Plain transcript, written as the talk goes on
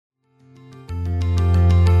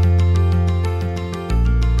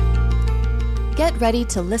Get ready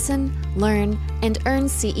to listen, learn, and earn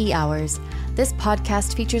CE hours. This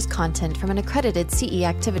podcast features content from an accredited CE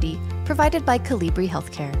activity provided by Colibri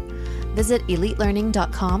Healthcare. Visit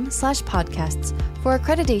elitelearning.com/podcasts for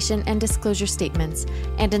accreditation and disclosure statements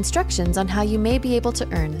and instructions on how you may be able to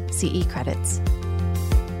earn CE credits.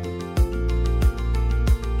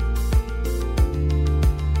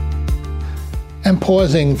 I'm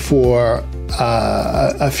pausing for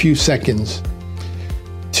a few seconds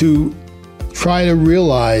to try to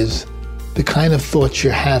realize the kind of thoughts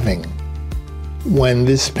you're having when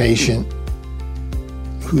this patient,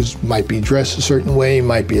 who might be dressed a certain way,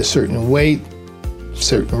 might be a certain weight,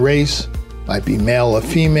 certain race, might be male or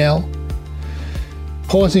female,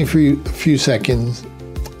 pausing for a few seconds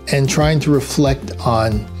and trying to reflect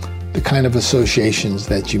on the kind of associations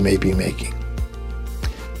that you may be making.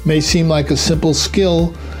 It may seem like a simple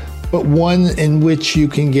skill, but one in which you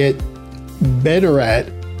can get better at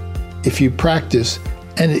if you practice,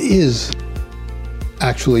 and it is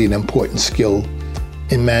actually an important skill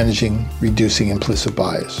in managing reducing implicit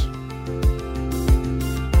bias.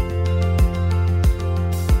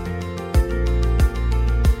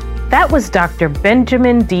 That was Dr.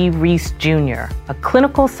 Benjamin D. Reese Jr., a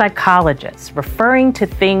clinical psychologist, referring to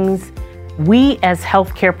things we as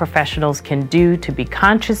healthcare professionals can do to be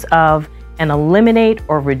conscious of and eliminate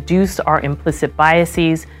or reduce our implicit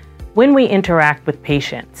biases when we interact with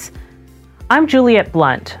patients. I'm Juliette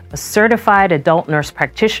Blunt, a certified adult nurse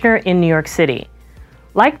practitioner in New York City.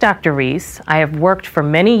 Like Dr. Reese, I have worked for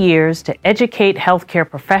many years to educate healthcare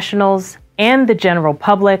professionals and the general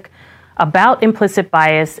public about implicit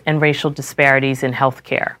bias and racial disparities in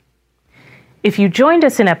healthcare. If you joined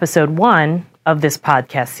us in episode 1 of this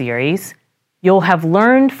podcast series, you'll have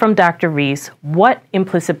learned from Dr. Reese what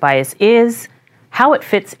implicit bias is, how it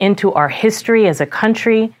fits into our history as a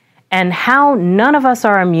country, and how none of us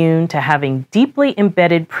are immune to having deeply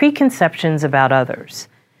embedded preconceptions about others.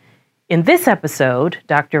 In this episode,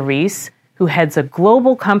 Dr. Reese, who heads a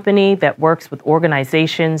global company that works with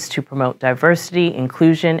organizations to promote diversity,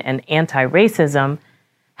 inclusion, and anti-racism,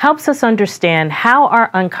 helps us understand how our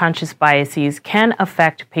unconscious biases can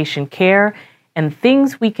affect patient care and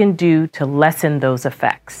things we can do to lessen those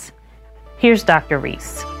effects. Here's Dr.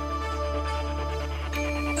 Reese.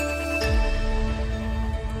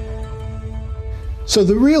 So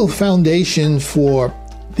the real foundation for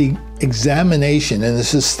the examination in a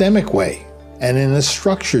systemic way and in a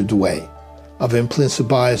structured way of implicit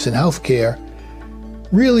bias in healthcare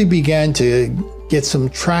really began to get some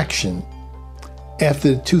traction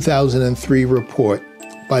after the 2003 report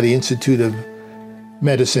by the Institute of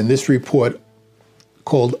Medicine. This report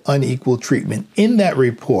called Unequal Treatment. In that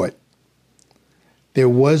report, there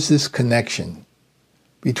was this connection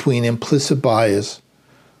between implicit bias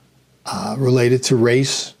related to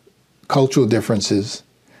race, cultural differences,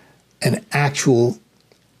 and actual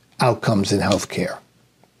outcomes in healthcare.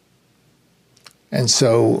 And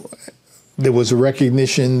so there was a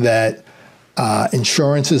recognition that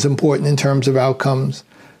insurance is important in terms of outcomes,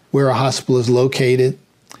 where a hospital is located,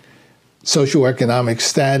 socioeconomic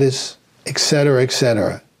status, et cetera, et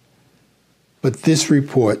cetera. But this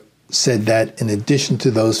report said that in addition to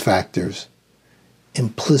those factors,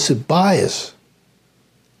 implicit bias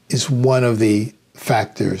is one of the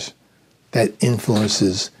factors that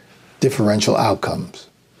influences differential outcomes,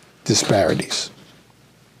 disparities.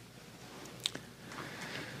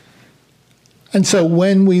 And so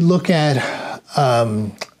when we look at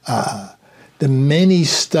the many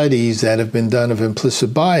studies that have been done of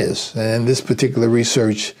implicit bias, and in this particular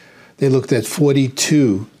research, they looked at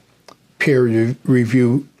 42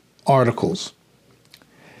 peer-reviewed articles.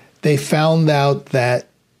 They found out that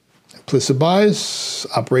implicit bias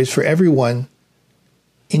operates for everyone,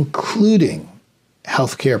 including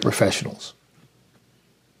healthcare professionals.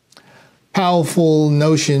 Powerful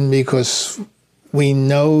notion because we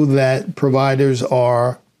know that providers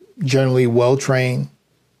are generally well-trained,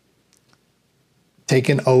 take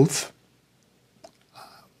an oath,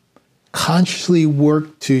 consciously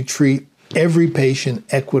work to treat every patient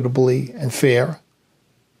equitably and fair.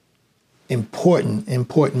 Important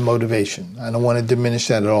motivation. I don't want to diminish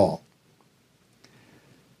that at all.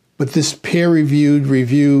 But this peer-reviewed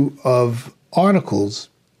review of articles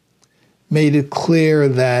made it clear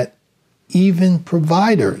that even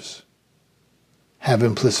providers have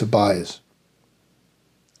implicit bias,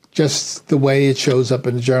 just the way it shows up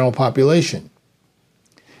in the general population.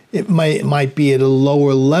 It might be at a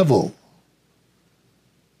lower level,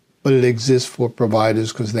 but it exists for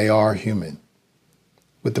providers because they are human,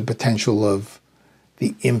 with the potential of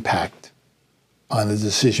the impact on the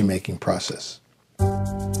decision-making process.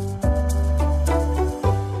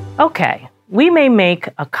 Okay, We may make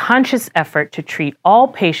a conscious effort to treat all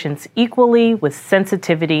patients equally with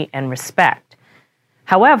sensitivity and respect.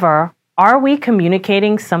 However, are we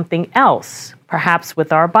communicating something else, perhaps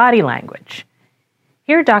with our body language?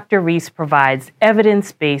 Here, Dr. Reese provides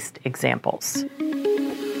evidence-based examples.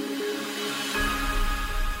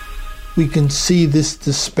 We can see this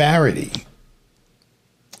disparity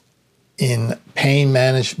in pain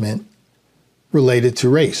management related to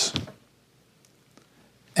race,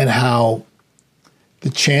 and how the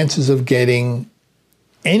chances of getting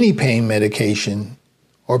any pain medication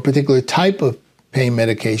or a particular type of pain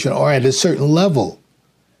medication or at a certain level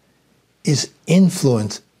is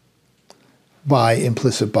influenced by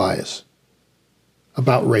implicit bias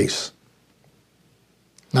about race.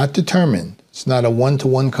 Not determined. It's not a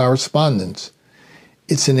one-to-one correspondence.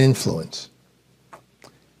 It's an influence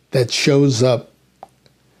that shows up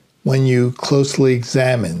when you closely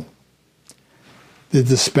examine the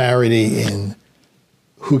disparity in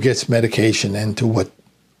who gets medication and to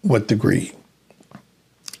what degree.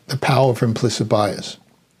 The power of implicit bias.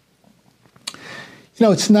 You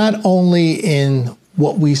know, it's not only in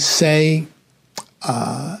what we say,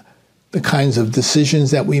 the kinds of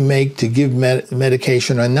decisions that we make to give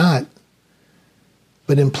medication or not,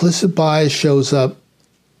 but implicit bias shows up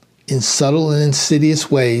in subtle and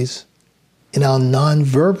insidious ways in our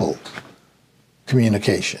nonverbal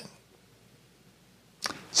communication.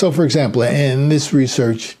 So, for example, in this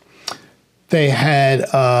research, they had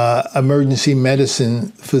emergency medicine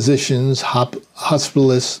physicians,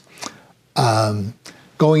 hospitalists,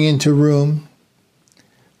 going into a room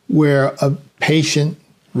where a patient,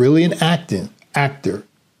 really an actor,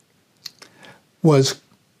 was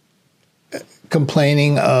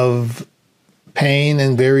complaining of pain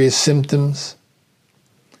and various symptoms.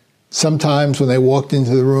 Sometimes when they walked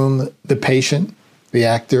into the room, the patient, the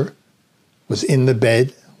actor, was in the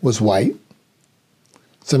bed, was white.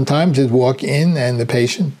 Sometimes they'd walk in and the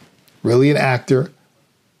patient, really an actor,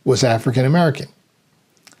 was African American.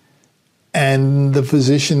 And the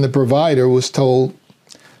physician, the provider, was told,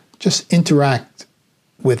 just interact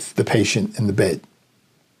with the patient in the bed.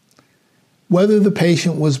 Whether the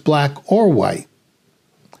patient was black or white,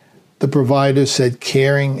 the provider said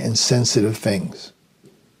caring and sensitive things.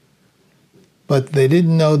 But they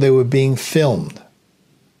didn't know they were being filmed.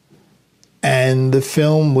 And the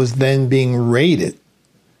film was then being rated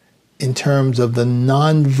in terms of the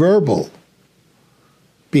nonverbal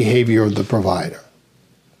behavior of the provider.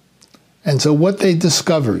 And so what they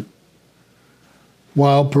discovered,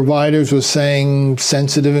 while providers were saying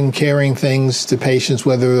sensitive and caring things to patients,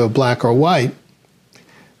 whether they're black or white,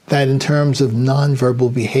 that in terms of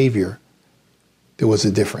nonverbal behavior, there was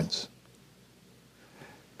a difference.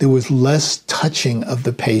 There was less touching of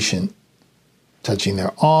the patient, touching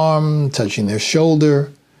their arm, touching their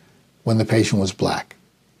shoulder, when the patient was black.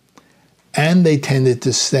 And they tended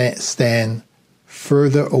to stand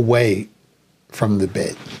further away from the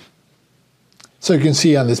bed. So you can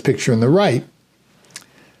see on this picture on the right,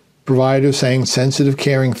 provider saying sensitive,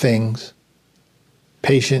 caring things,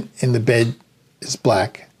 patient in the bed is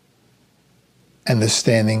black, and they're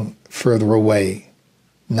standing further away,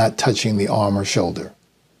 not touching the arm or shoulder.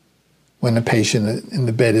 When the patient in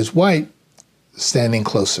the bed is white, standing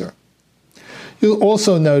closer. You'll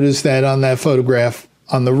also notice that on that photograph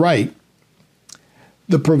on the right,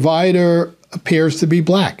 the provider appears to be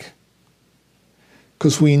black,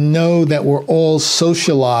 because we know that we're all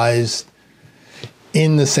socialized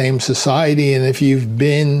in the same society, and if you've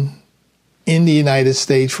been in the United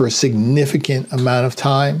States for a significant amount of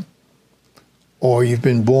time, or you've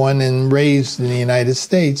been born and raised in the United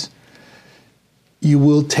States, you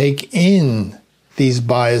will take in these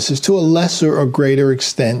biases to a lesser or greater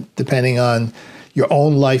extent, depending on your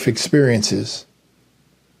own life experiences.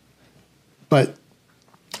 But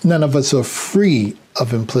none of us are free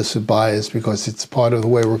of implicit bias because it's part of the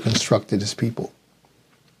way we're constructed as people.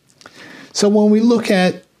 So when we look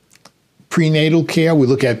at prenatal care, we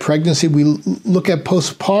look at pregnancy, we look at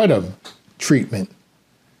postpartum treatment.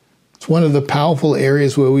 It's one of the powerful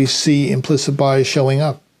areas where we see implicit bias showing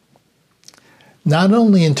up. Not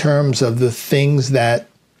only in terms of the things that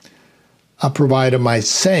a provider might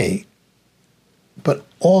say, but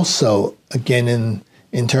also, again,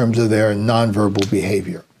 in terms of their nonverbal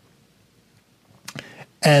behavior.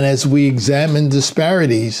 And as we examine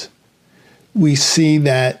disparities, we see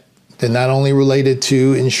that they're not only related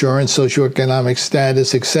to insurance, socioeconomic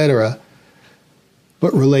status, etc.,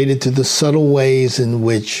 but related to the subtle ways in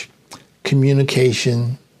which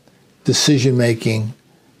communication, decision-making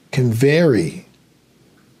can vary,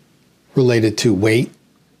 related to weight,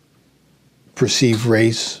 perceived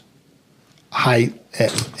race, height,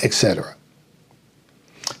 etc.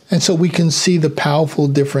 And so we can see the powerful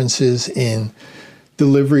differences in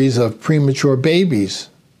deliveries of premature babies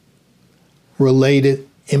related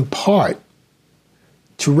in part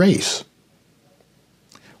to race,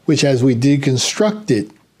 which as we deconstruct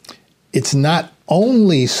it, it's not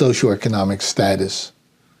only socioeconomic status,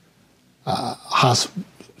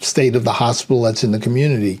 state of the hospital that's in the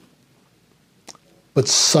community, but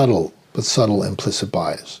subtle implicit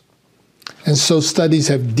bias. And so studies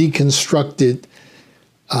have deconstructed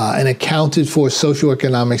and accounted for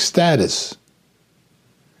socioeconomic status.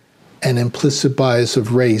 And implicit bias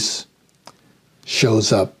of race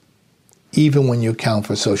shows up even when you account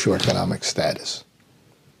for socioeconomic status.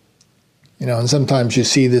 You know, and sometimes you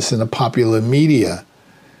see this in the popular media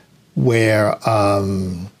where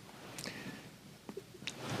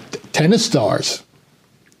tennis stars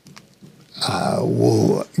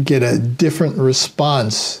will get a different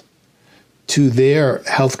response to their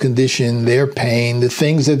health condition, their pain, the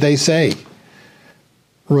things that they say,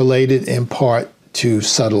 related in part to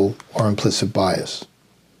subtle or implicit bias.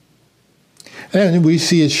 And we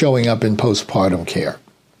see it showing up in postpartum care,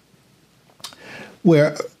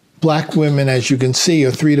 where Black women, as you can see,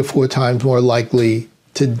 are 3 to 4 times more likely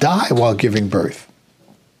to die while giving birth.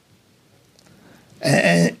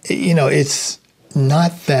 And, you know, it's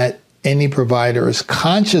not that any provider is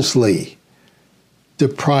consciously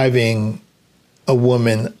depriving a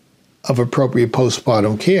woman of appropriate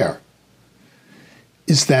postpartum care.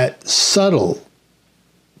 It's that subtle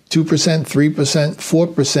 2%, 3%,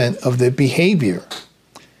 4% of their behavior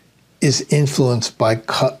is influenced by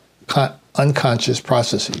unconscious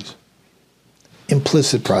processes,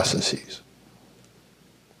 implicit processes,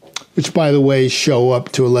 which, by the way, show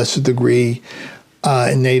up to a lesser degree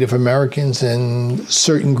in Native Americans and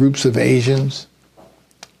certain groups of Asians,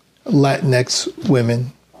 Latinx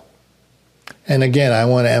women. And again, I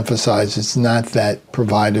want to emphasize it's not that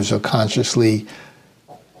providers are consciously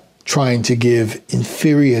trying to give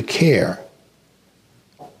inferior care,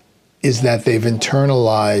 is that they've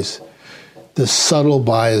internalized the subtle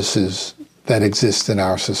biases that exist in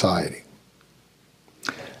our society.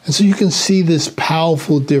 And so you can see this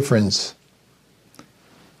powerful difference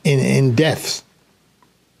in deaths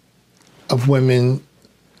of women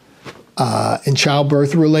in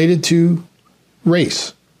childbirth related to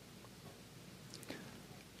race.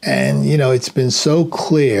 And, you know, it's been so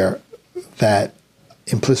clear that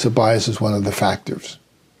implicit bias is one of the factors.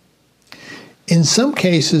 In some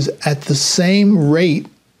cases, at the same rate,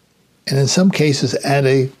 and in some cases at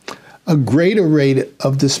a greater rate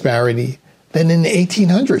of disparity than in the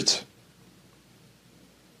 1800s.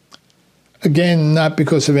 Again, not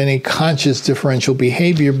because of any conscious differential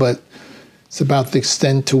behavior, but it's about the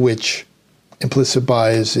extent to which implicit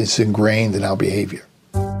bias is ingrained in our behavior.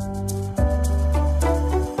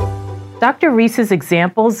 Dr. Rees's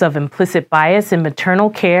examples of implicit bias in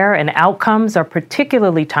maternal care and outcomes are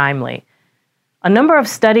particularly timely. A number of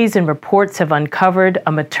studies and reports have uncovered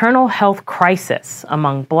a maternal health crisis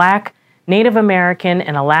among Black, Native American,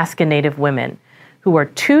 and Alaska Native women, who are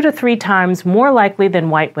 2 to 3 times more likely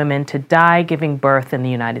than white women to die giving birth in the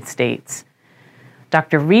United States.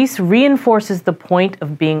 Dr. Rees reinforces the point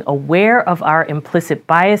of being aware of our implicit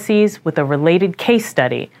biases with a related case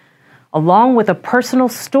study, along with a personal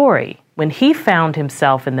story when he found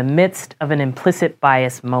himself in the midst of an implicit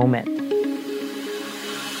bias moment.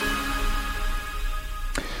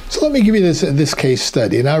 So let me give you this case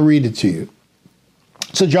study, and I'll read it to you.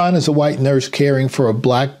 So John is a white nurse caring for a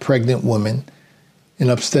Black pregnant woman in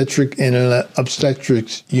an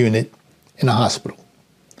obstetrics unit in a hospital.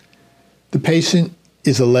 The patient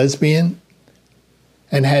is a lesbian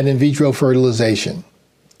and had in vitro fertilization.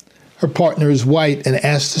 Her partner is white and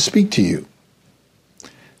asked to speak to you.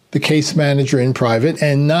 The case manager in private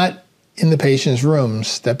and not in the patient's room,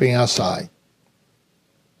 stepping outside.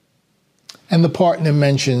 And the partner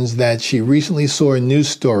mentions that she recently saw a news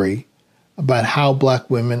story about how Black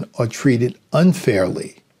women are treated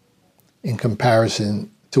unfairly in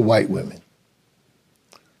comparison to white women.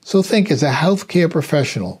 So think, as a healthcare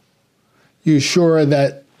professional, you're sure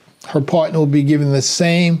that her partner will be given the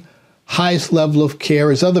same highest level of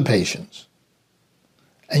care as other patients.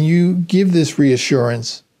 And you give this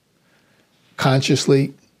reassurance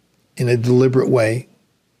consciously, in a deliberate way,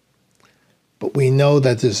 but we know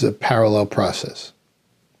that this is a parallel process.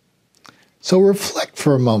 So reflect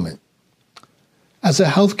for a moment. As a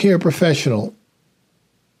healthcare professional,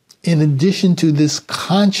 in addition to this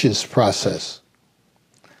conscious process,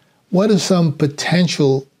 what are some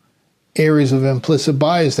potential areas of implicit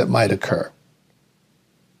bias that might occur?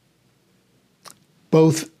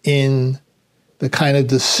 Both in the kind of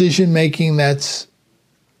decision-making that's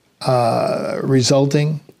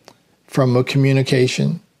resulting from a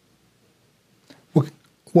communication?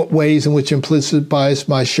 What ways in which implicit bias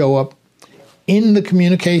might show up in the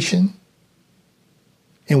communication,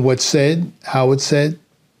 in what's said, how it's said,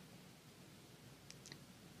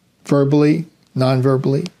 verbally,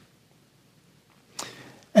 non-verbally?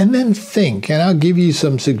 And then think, and I'll give you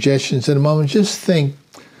some suggestions in a moment. Just think,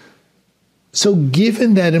 so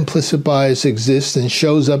given that implicit bias exists and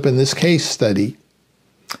shows up in this case study,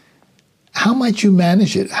 how might you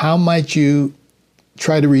manage it? How might you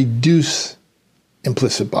try to reduce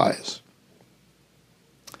implicit bias?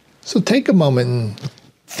 So take a moment and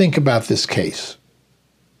think about this case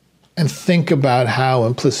and think about how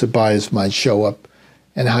implicit bias might show up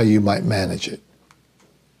and how you might manage it.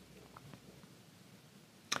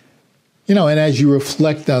 And as you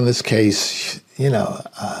reflect on this case,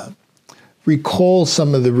 recall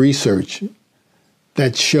some of the research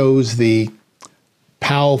that shows the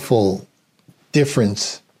powerful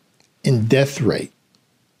difference in death rate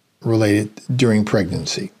related during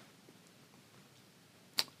pregnancy.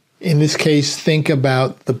 In this case, think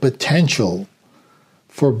about the potential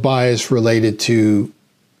for bias related to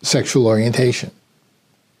sexual orientation.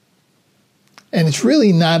 And it's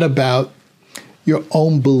really not about your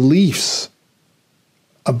own beliefs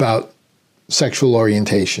about sexual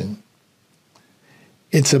orientation.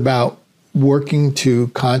 It's about working to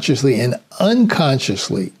consciously and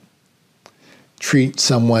unconsciously treat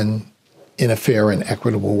someone in a fair and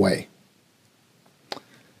equitable way.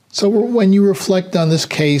 So when you reflect on this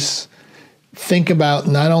case, think about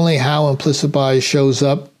not only how implicit bias shows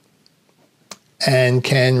up and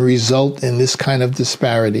can result in this kind of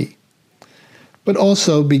disparity, but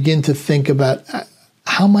also begin to think about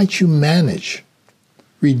how might you manage,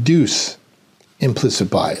 reduce implicit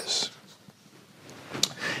bias.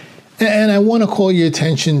 And I want to call your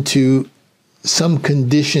attention to some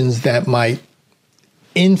conditions that might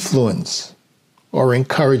influence or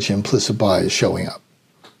encourage implicit bias showing up.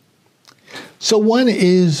 So one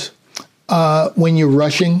is when you're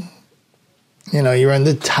rushing, you're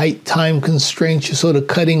under tight time constraints, you're sort of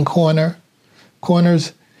cutting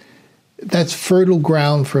corners. That's fertile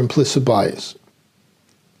ground for implicit bias.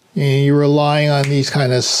 You're relying on these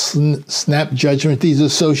kind of snap judgment, these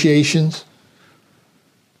associations,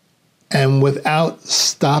 and without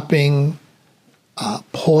stopping,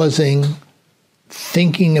 pausing,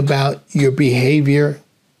 thinking about your behavior,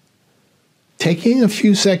 taking a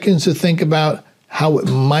few seconds to think about how it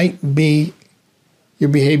might be, your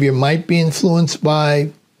behavior might be influenced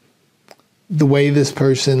by the way this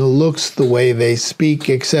person looks, the way they speak,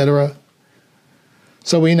 etc.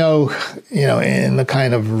 So we know, in the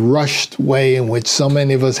kind of rushed way in which so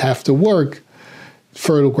many of us have to work,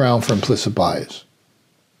 fertile ground for implicit bias.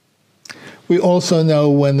 We also know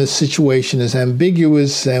when the situation is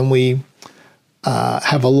ambiguous and we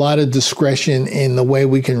have a lot of discretion in the way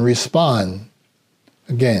we can respond.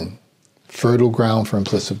 Again, fertile ground for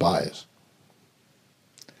implicit bias.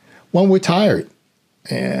 When we're tired,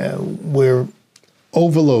 we're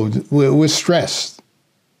overloaded, we're stressed,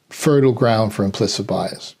 fertile ground for implicit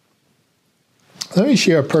bias. Let me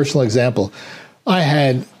share a personal example. I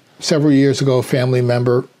had, several years ago, a family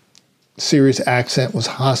member, serious accident, was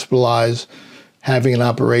hospitalized, having an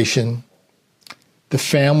operation. The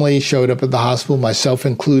family showed up at the hospital, myself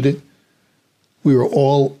included. We were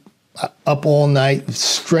all up all night,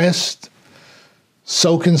 stressed,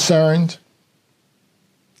 so concerned,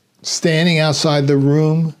 standing outside the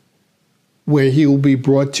room where he will be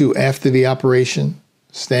brought to after the operation,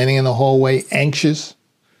 standing in the hallway, anxious,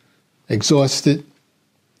 exhausted,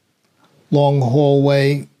 long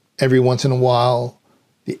hallway. Every once in a while,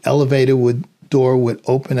 the elevator door would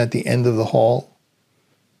open at the end of the hall.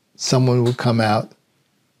 Someone would come out,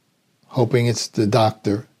 hoping it's the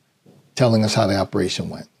doctor, telling us how the operation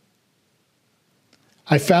went.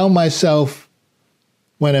 I found myself,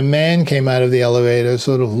 when a man came out of the elevator,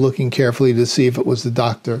 sort of looking carefully to see if it was the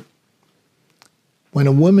doctor. When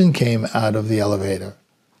a woman came out of the elevator,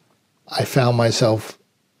 I found myself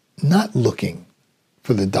not looking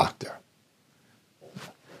for the doctor. I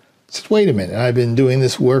said, wait a minute, I've been doing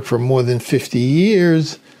this work for more than 50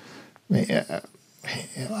 years.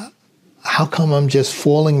 How come I'm just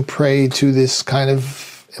falling prey to this kind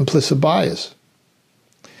of implicit bias?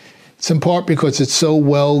 It's in part because it's so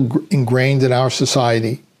well ingrained in our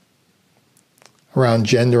society around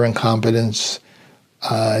gender and competence,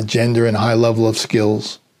 gender and high level of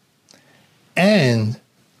skills. And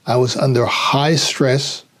I was under high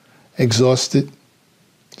stress, exhausted.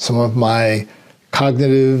 Some of my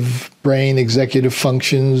cognitive brain executive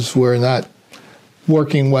functions were not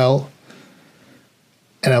working well.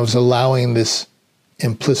 And I was allowing this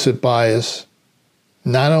implicit bias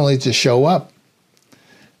not only to show up,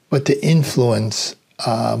 but to influence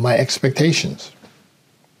my expectations.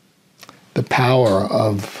 The power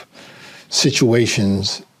of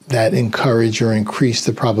situations that encourage or increase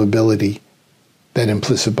the probability that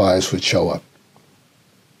implicit bias would show up.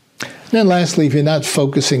 And then lastly, if you're not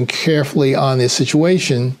focusing carefully on this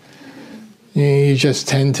situation, you just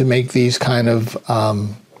tend to make these kind of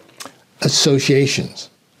associations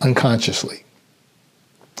unconsciously.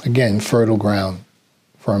 Again, fertile ground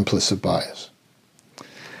for implicit bias.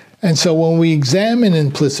 And so when we examine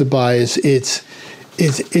implicit bias,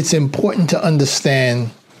 it's important to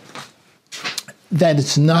understand that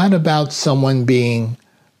it's not about someone being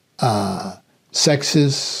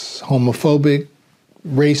sexist, homophobic,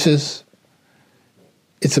 racist.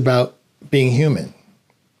 It's about being human.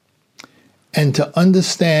 And to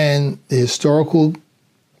understand the historical,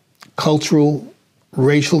 cultural,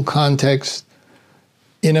 racial context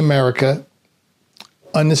in America,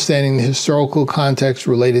 understanding the historical context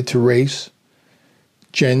related to race,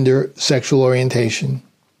 gender, sexual orientation,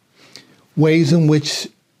 ways in which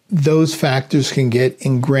those factors can get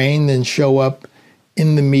ingrained and show up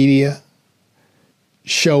in the media,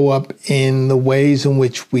 show up in the ways in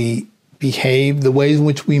which we behave, the ways in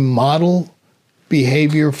which we model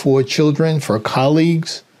behavior for children, for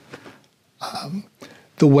colleagues,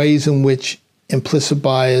 the ways in which implicit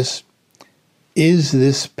bias is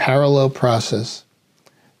this parallel process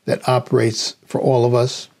that operates for all of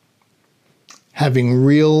us, having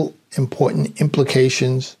real important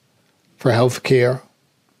implications for healthcare,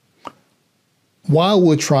 while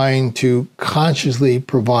we're trying to consciously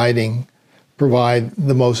provide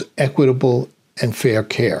the most equitable and fair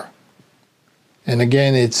care. And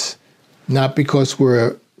again, it's not because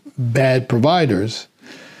we're bad providers,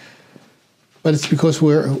 but it's because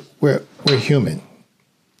we're human.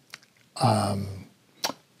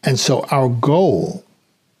 And so our goal,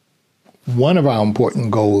 one of our important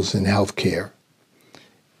goals in healthcare,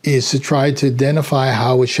 is to try to identify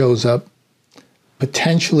how it shows up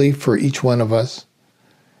potentially for each one of us,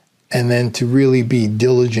 and then to really be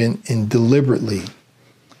diligent in deliberately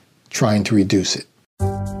trying to reduce it.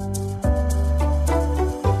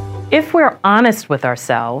 If we're honest with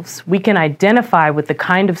ourselves, we can identify with the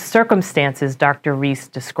kind of circumstances Dr. Rees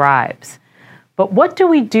describes. But what do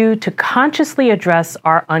we do to consciously address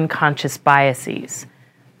our unconscious biases?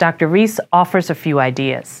 Dr. Rees offers a few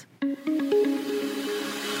ideas.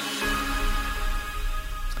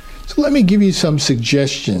 So let me give you some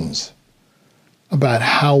suggestions about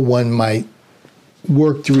how one might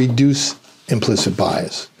work to reduce implicit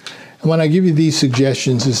bias. And when I give you these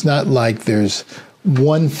suggestions, it's not like there's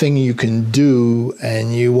one thing you can do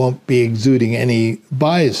and you won't be exuding any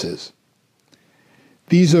biases.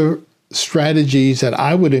 These are strategies that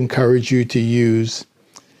I would encourage you to use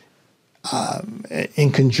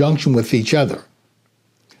in conjunction with each other,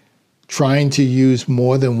 trying to use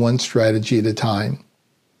more than one strategy at a time,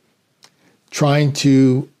 trying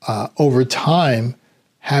to, over time,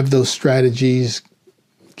 have those strategies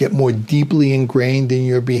get more deeply ingrained in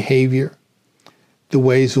your behavior, the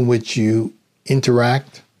ways in which you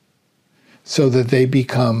interact, so that they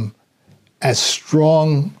become as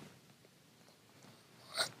strong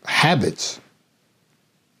habits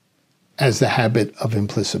as the habit of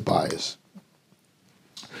implicit bias.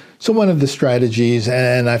 So one of the strategies,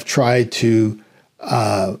 and I've tried to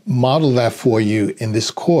model that for you in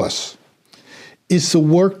this course, is to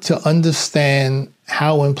work to understand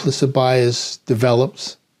how implicit bias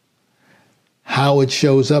develops, how it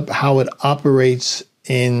shows up, how it operates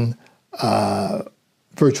in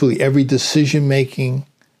virtually every decision-making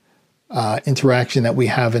interaction that we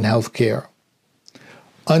have in healthcare.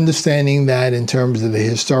 Understanding that in terms of the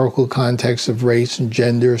historical context of race and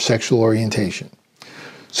gender, sexual orientation.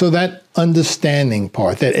 So that understanding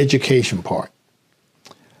part, that education part,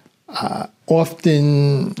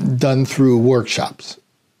 often done through workshops,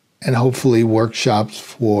 and hopefully workshops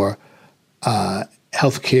for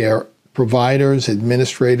healthcare providers,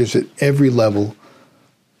 administrators at every level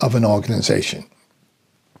of an organization.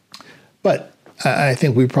 But I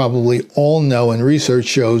think we probably all know, and research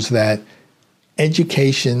shows that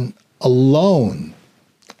education alone,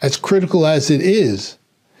 as critical as it is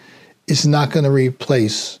not going to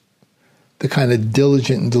replace the kind of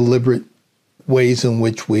diligent and deliberate ways in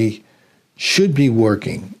which we should be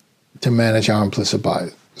working to manage our implicit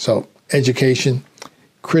bias. So education,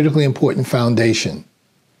 critically important foundation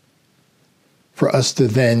for us to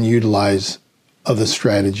then utilize other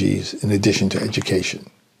strategies in addition to education.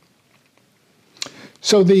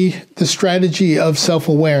 So the strategy of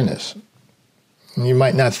self-awareness. You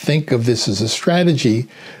might not think of this as a strategy,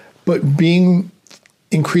 but being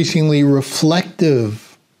increasingly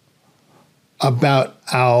reflective about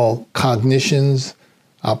our cognitions,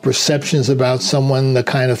 our perceptions about someone, the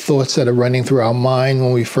kind of thoughts that are running through our mind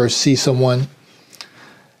when we first see someone,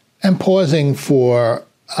 and pausing for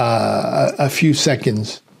a few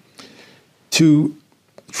seconds to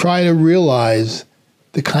try to realize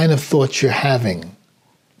the kind of thoughts you're having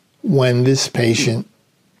when this patient,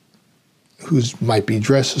 who might be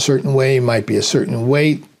dressed a certain way, might be a certain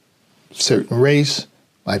weight, certain race,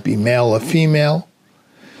 might be male or female,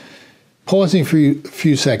 pausing for a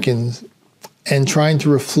few seconds and trying to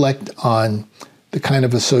reflect on the kind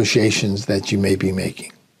of associations that you may be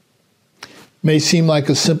making. May seem like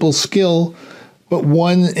a simple skill, but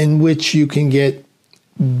one in which you can get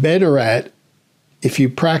better at if you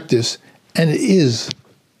practice, and it is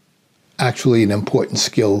actually an important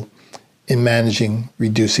skill in managing,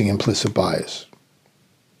 reducing implicit bias.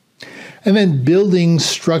 And then building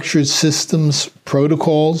structured systems,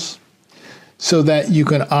 protocols, so that you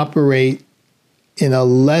can operate in a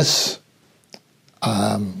less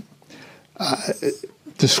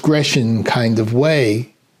discretion kind of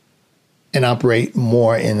way and operate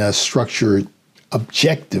more in a structured,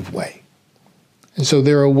 objective way. And so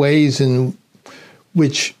there are ways in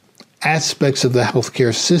which aspects of the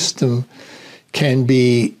healthcare system can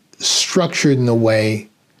be structured in a way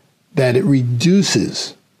that it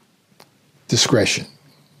reduces discretion.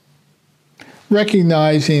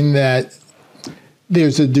 Recognizing that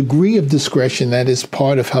there's a degree of discretion that is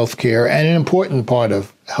part of healthcare and an important part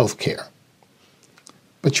of healthcare.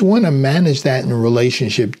 But you want to manage that in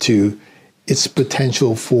relationship to its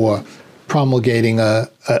potential for promulgating a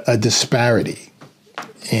disparity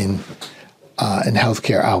in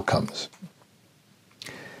healthcare outcomes.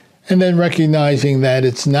 And then recognizing that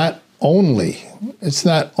it's not only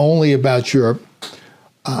about your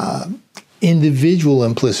individual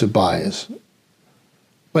implicit bias,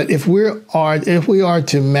 but if we are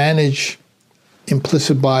to manage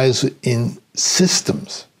implicit bias in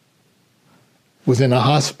systems, within a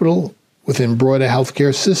hospital, within broader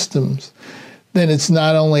healthcare systems, then it's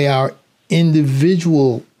not only our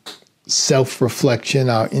individual self-reflection,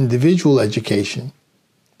 our individual education,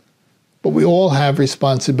 but we all have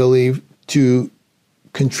responsibility to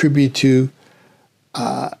contribute to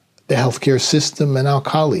the healthcare system and our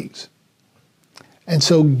colleagues. And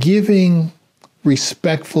so giving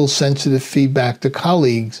respectful, sensitive feedback to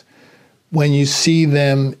colleagues when you see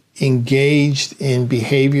them engaged in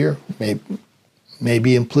behavior,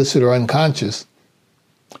 maybe implicit or unconscious,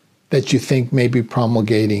 that you think may be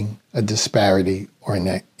promulgating a disparity or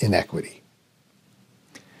inequity.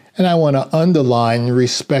 And I want to underline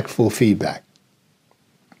respectful feedback,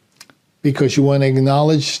 because you want to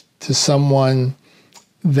acknowledge to someone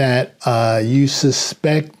that you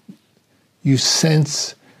suspect, you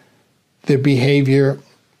sense their behavior,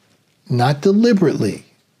 not deliberately,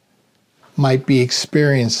 might be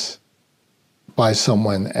experienced by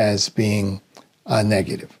someone as being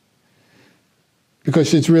negative.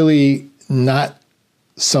 Because it's really not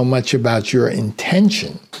so much about your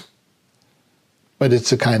intention, but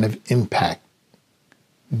it's a kind of impact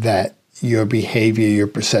that your behavior, your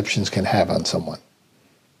perceptions can have on someone.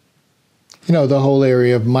 You know, the whole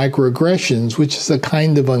area of microaggressions, which is a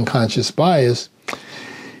kind of unconscious bias,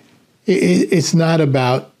 it's not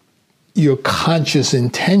about your conscious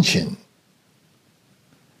intention,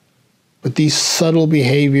 but these subtle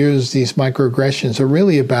behaviors, these microaggressions, are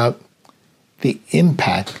really about the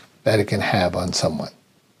impact that it can have on someone.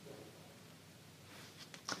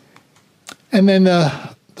 And then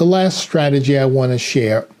the last strategy I want to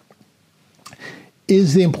share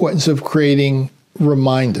is the importance of creating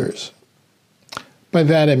reminders. By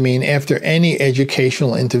that I mean, after any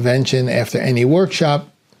educational intervention, after any workshop,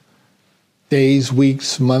 days,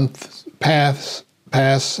 weeks, months pass,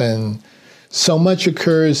 and so much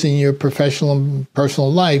occurs in your professional and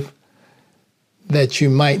personal life that you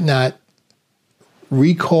might not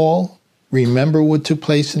remember what took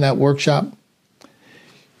place in that workshop.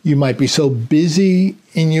 You might be so busy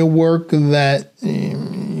in your work that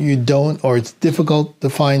you don't, or it's difficult to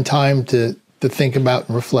find time to think about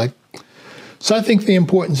and reflect. So I think the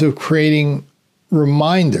importance of creating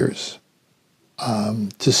reminders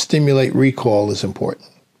to stimulate recall is important.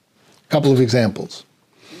 A couple of examples.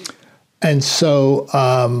 And so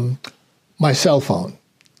my cell phone.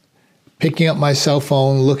 Picking up my cell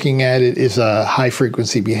phone, looking at it is a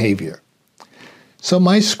high-frequency behavior. So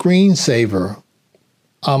my screensaver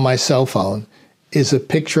on my cell phone is a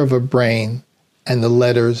picture of a brain and the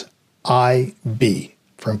letters IB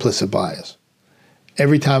for implicit bias.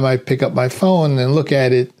 Every time I pick up my phone and look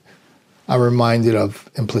at it, I'm reminded of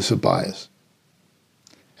implicit bias.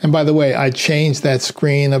 And by the way, I change that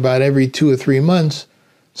screen about every 2 or 3 months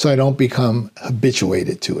so I don't become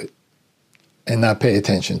habituated to it and not pay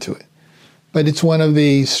attention to it. But it's one of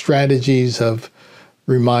the strategies of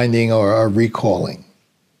reminding or recalling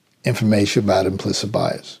information about implicit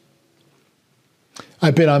bias.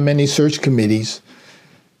 I've been on many search committees,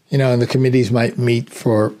 and the committees might meet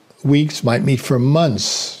for weeks, might meet for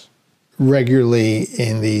months regularly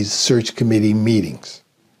in these search committee meetings.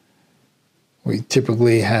 We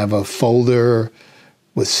typically have a folder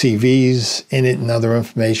with CVs in it and other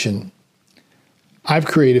information. I've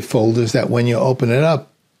created folders that when you open it up,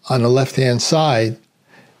 on the left-hand side,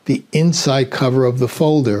 the inside cover of the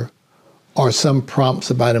folder are some prompts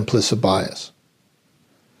about implicit bias.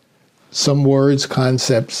 Some words,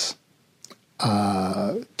 concepts,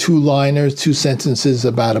 2-liners, 2 sentences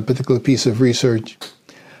about a particular piece of research.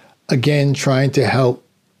 Again, trying to help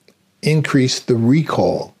increase the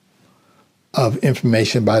recall of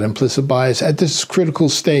information about implicit bias at this critical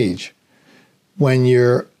stage when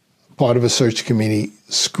you're part of a search committee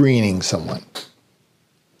screening someone.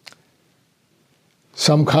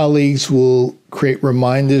 Some colleagues will create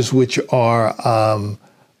reminders which are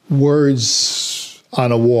words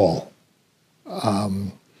on a wall,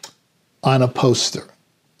 on a poster.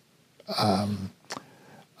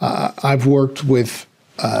 I've worked with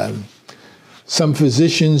some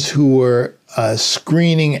physicians who were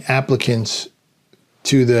screening applicants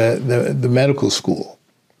to the medical school.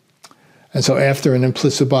 And so after an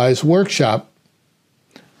implicit bias workshop,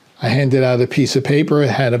 I handed out a piece of paper.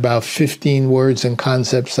 It had about 15 words and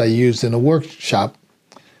concepts I used in a workshop.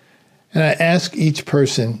 And I asked each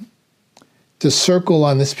person to circle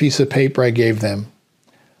on this piece of paper I gave them,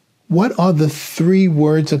 what are the 3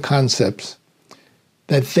 words or concepts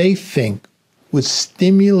that they think would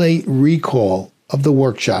stimulate recall of the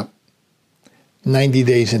workshop 90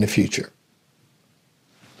 days in the future?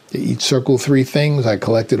 They each circled 3 things. I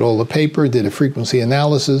collected all the paper, did a frequency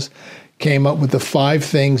analysis, came up with the 5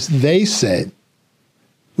 things they said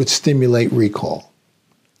would stimulate recall.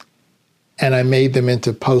 And I made them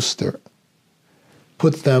into poster,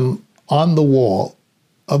 put them on the wall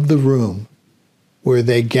of the room where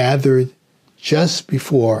they gathered just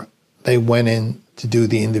before they went in to do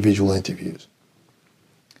the individual interviews.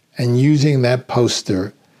 And using that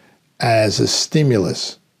poster as a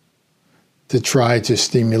stimulus to try to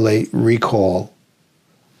stimulate recall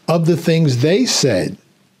of the things they said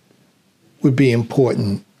would be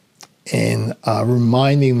important in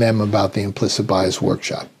reminding them about the implicit bias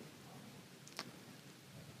workshop.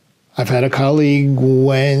 I've had a colleague,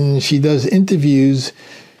 when she does interviews,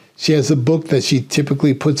 she has a book that she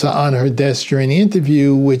typically puts on her desk during the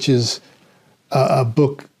interview, which is a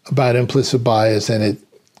book about implicit bias, and it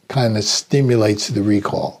kind of stimulates the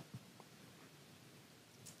recall.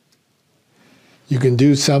 You can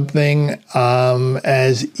do something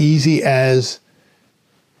as easy as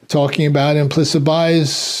talking about implicit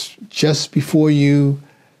bias just before you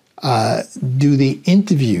do the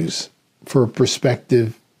interviews for a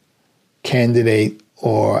prospective candidate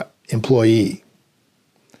or employee.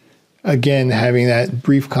 Again, having that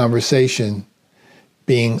brief conversation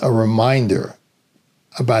being a reminder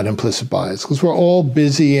about implicit bias, because we're all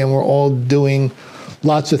busy and we're all doing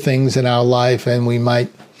lots of things in our life, and we might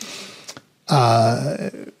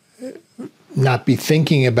not be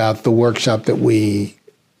thinking about the workshop that we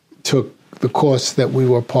took, the course that we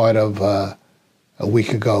were part of a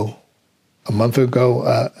week ago, a month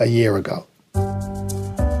ago, a year ago.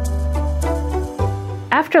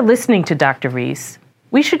 After listening to Dr. Rees,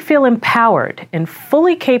 we should feel empowered and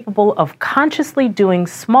fully capable of consciously doing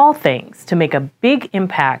small things to make a big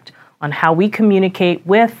impact on how we communicate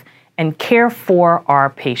with and care for our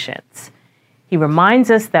patients. He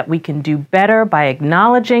reminds us that we can do better by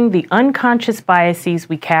acknowledging the unconscious biases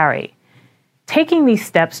we carry. Taking these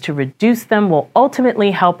steps to reduce them will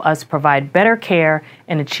ultimately help us provide better care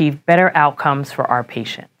and achieve better outcomes for our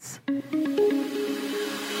patients.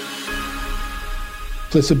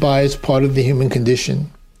 Implicit bias is part of the human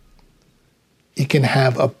condition. It can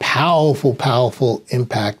have a powerful, powerful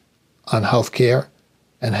impact on healthcare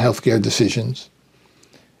and healthcare decisions.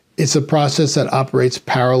 It's a process that operates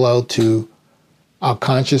parallel to our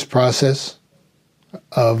conscious process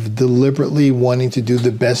of deliberately wanting to do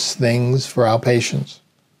the best things for our patients.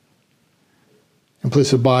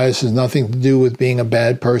 Implicit bias has nothing to do with being a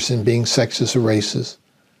bad person, being sexist or racist.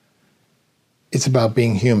 It's about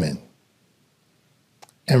being human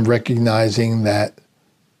and recognizing that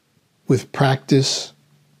with practice,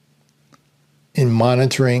 in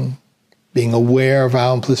monitoring, being aware of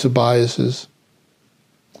our implicit biases,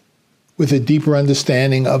 with a deeper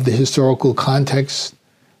understanding of the historical context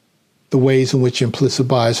the ways in which implicit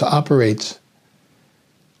bias operates,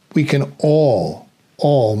 we can all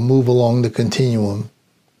move along the continuum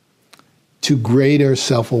to greater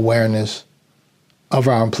self-awareness of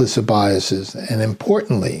our implicit biases, and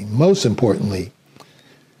importantly, most importantly,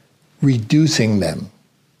 reducing them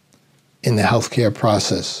in the healthcare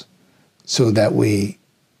process so that we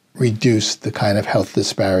reduce the kind of health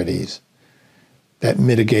disparities that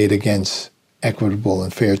mitigate against equitable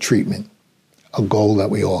and fair treatment, a goal that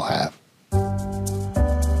we all have.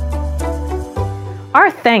 Our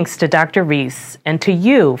thanks to Dr. Reese and to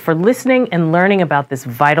you for listening and learning about this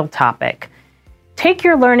vital topic. Take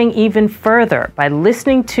your learning even further by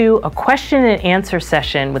listening to a question and answer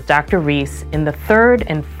session with Dr. Reese in the third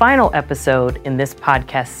and final episode in this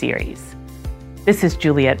podcast series. This is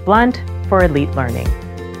Juliette Blunt for Elite Learning.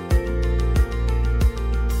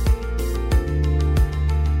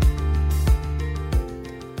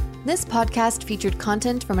 This podcast featured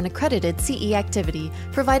content from an accredited CE activity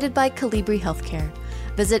provided by Colibri Healthcare.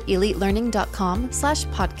 Visit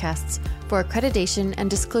elitelearning.com/podcasts for accreditation and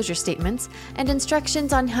disclosure statements and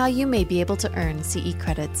instructions on how you may be able to earn CE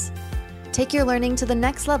credits. Take your learning to the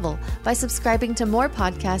next level by subscribing to more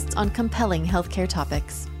podcasts on compelling healthcare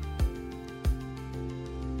topics.